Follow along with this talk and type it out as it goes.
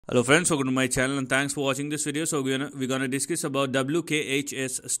Hello friends, welcome to my channel and thanks for watching this video. So we're gonna discuss about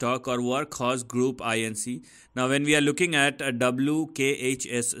WKHS stock or Workhorse Group INC. Now when we are looking at a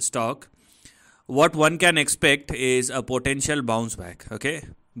WKHS stock, what one can expect is a potential bounce back, okay?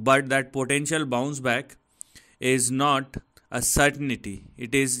 But that potential bounce back is not a certainty.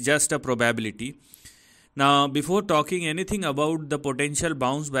 It is just a probability. Now, before talking anything about the potential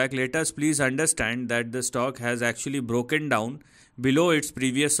bounce back, let us please understand that the stock has actually broken down below its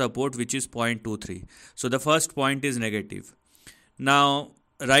previous support, which is 0.23. So the first point is negative. Now,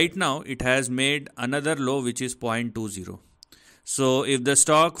 right now, it has made another low, which is 0.20. So if the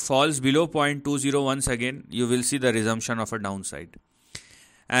stock falls below 0.20 once again, you will see the resumption of a downside.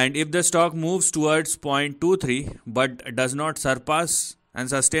 And if the stock moves towards 0.23 but does not surpass and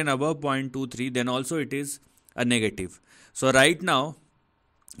sustain above 0.23, then also it is a negative. So right now,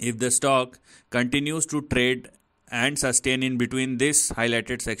 if the stock continues to trade and sustain in between this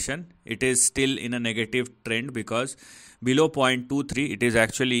highlighted section, it is still in a negative trend because below 0.23 it is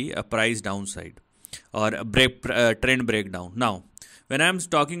actually a price downside or a trend breakdown. Now, when I am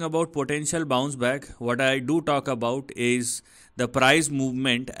talking about potential bounce back, what I do talk about is the price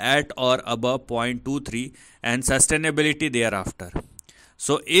movement at or above 0.23 and sustainability thereafter.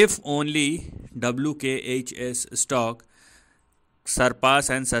 So if only WKHS stock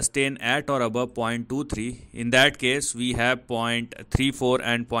surpass and sustain at or above 0.23, in that case we have 0.34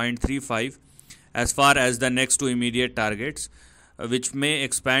 and 0.35 as far as the next two immediate targets, which may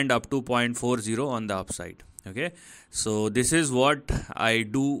expand up to 0.40 on the upside. Okay, so this is what I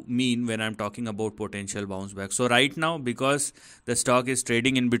do mean when I'm talking about potential bounce back. So right now, because the stock is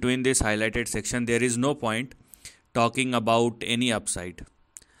trading in between this highlighted section, there is no point talking about any upside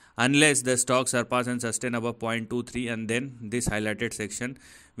unless the stock surpass and sustain above 0.23, and then this highlighted section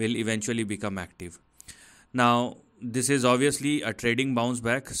will eventually become active. Now this is obviously a trading bounce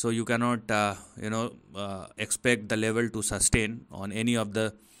back, so you cannot expect the level to sustain on any of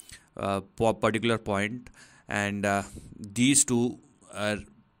the particular point, and these two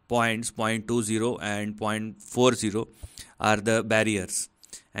points 0.20 and 0.40 are the barriers.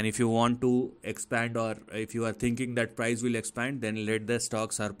 And if you want to expand, or if you are thinking that price will expand, then let the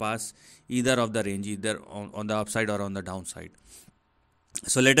stock surpass either of the range, either on the upside or on the downside.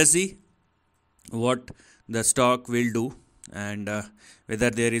 So let us see what the stock will do and whether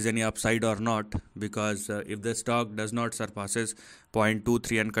there is any upside or not, because if the stock does not surpasses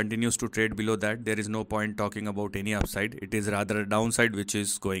 0.23 and continues to trade below that, there is no point talking about any upside. It is rather a downside which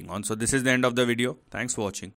is going on. So this is the end of the video. Thanks for watching.